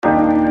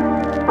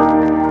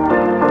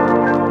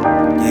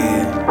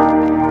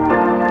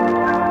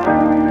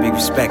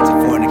respect to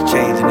foreign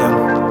exchange and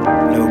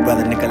them. Little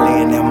brother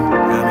Nicolay and them, you know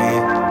what I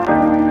mean?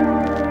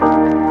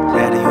 I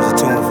had to use a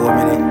tune for a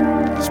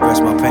minute,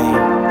 express my pain.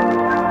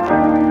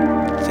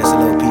 Just a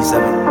little piece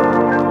of it.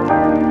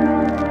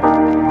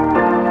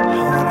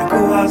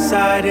 Go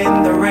outside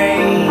in the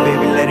rain,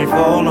 baby, let it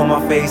fall on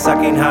my face. I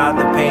can't hide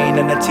the pain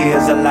and the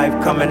tears of life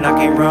coming. I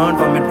can't run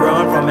from it.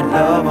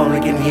 Love only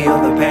can heal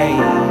the pain.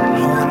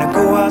 I wanna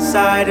go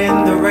outside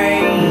in the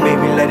rain,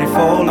 baby, let it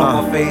fall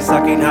on my face.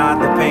 I can't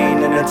hide the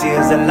pain and the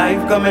tears of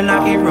life coming. I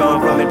can't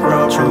run from it.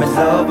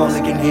 Love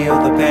only can heal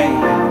the pain.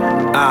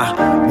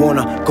 I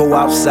wanna go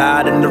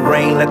outside in the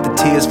rain, let the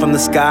tears from the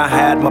sky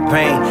hide my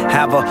pain.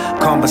 Have a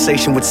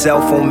conversation with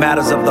self on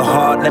matters of the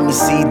heart. Let me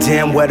see,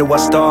 damn, where do I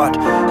start?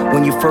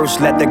 When you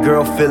first let that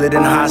girl feel it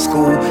in high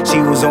school, she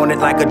was on it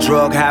like a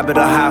drug habit,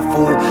 a high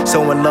fool.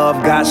 So in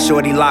love, got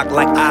shorty locked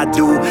like I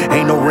do.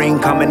 Ain't no ring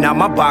coming out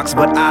my box,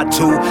 but I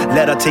too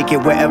let her take it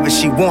wherever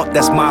she want,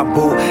 that's my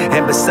boo.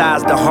 And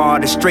besides, the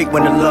heart is straight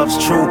when the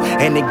love's true,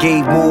 and it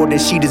gave more than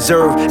she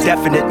deserved,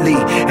 definitely.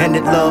 And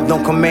that love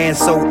don't command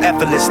so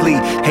effortlessly.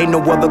 Ain't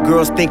no other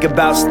girls think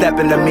about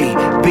stepping to me,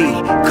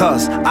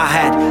 because I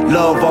had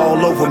love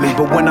all over me.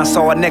 But when I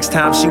saw her next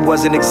time, she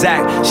wasn't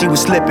exact. She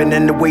was slipping,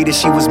 and the way that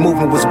she was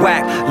moving was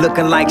whack.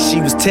 Looking like she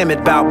was timid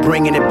about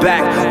bringing it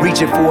back.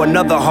 Reaching for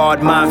another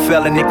hard, mind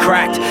fell and it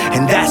cracked.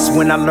 And that's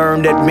when I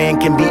learned that men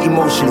can be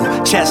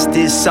emotional. Chest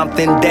is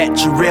something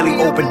that you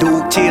rarely open,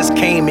 dude. Tears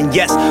came and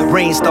yes,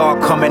 rain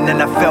started coming,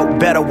 and I felt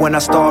better when I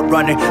started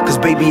running. Cause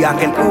baby, I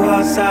can go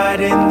outside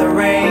in the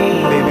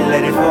rain, baby,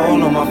 let it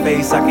fall on my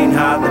face. I can't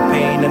hide the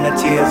pain and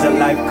the tears of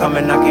life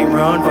coming. I can't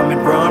run from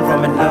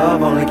it.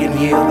 Love only can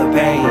heal the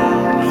pain.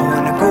 I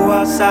wanna go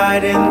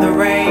outside in the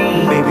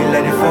rain, baby,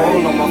 let it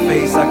fall on my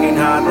face. I can't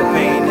hide the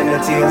pain and the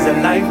tears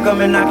of life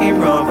coming. I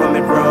can't run from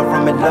it.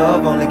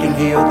 Love only can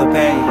heal the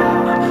pain.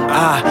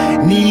 I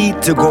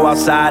need to go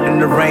outside in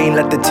the rain,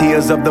 let the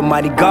tears of the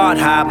mighty God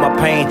hide my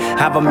pain.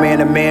 Have a man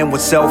to man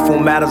with self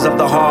on matters of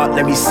the heart.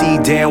 Let me see,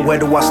 damn, where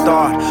do I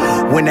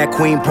start? When that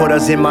queen put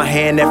us in my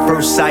hand at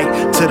first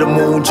sight, to the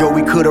moon,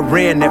 Joey could've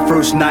ran that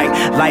first night.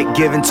 Like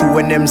giving to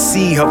an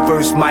MC her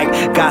first mic.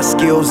 Got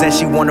skills and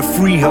she wanna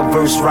free her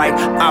verse right.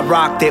 I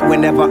rocked it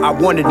whenever I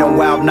wanted on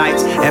wild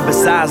nights. And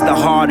besides, the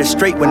heart is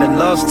straight when the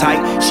love's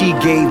tight. She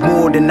gave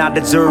more than I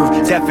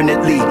deserved,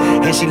 definitely.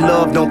 And she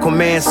loved on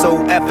command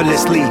so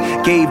effortlessly.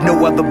 Gave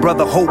no other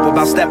brother hope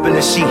about stepping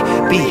as she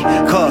be,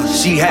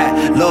 cause she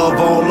had love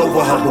all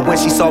over her. But when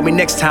she saw me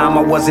next time,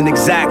 I wasn't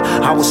exact.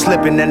 I was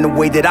slipping and the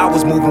way that I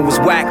was moving was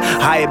whack.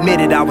 I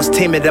admitted I was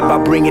timid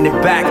about bringing it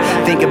back.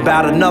 Think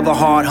about another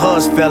hard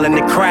hus fell and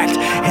it cracked.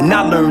 And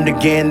I learned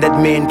again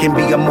that men can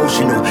be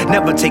emotional.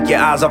 Never take your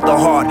eyes off the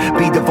heart,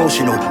 be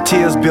devotional.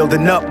 Tears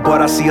building up,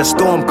 but I see a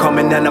storm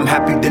coming and I'm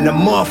happy than a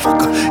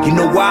motherfucker. You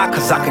know why?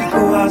 Cause I can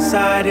go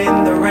outside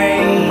in the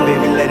rain,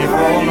 baby, let it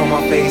fall on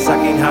my face. I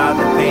can't hide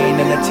the pain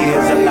and the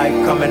tears of life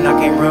coming. I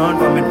can't run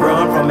from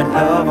it.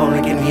 Love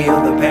only can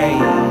heal the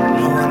pain.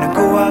 I wanna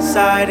go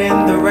outside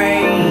in the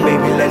rain,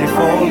 baby, let it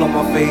fall on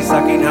my face.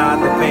 I can't hide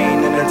the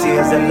pain and the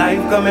tears of life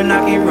coming. I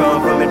can't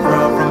run from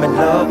it.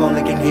 Love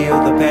only can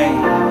heal the pain.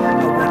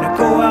 I wanna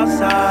go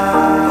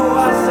outside.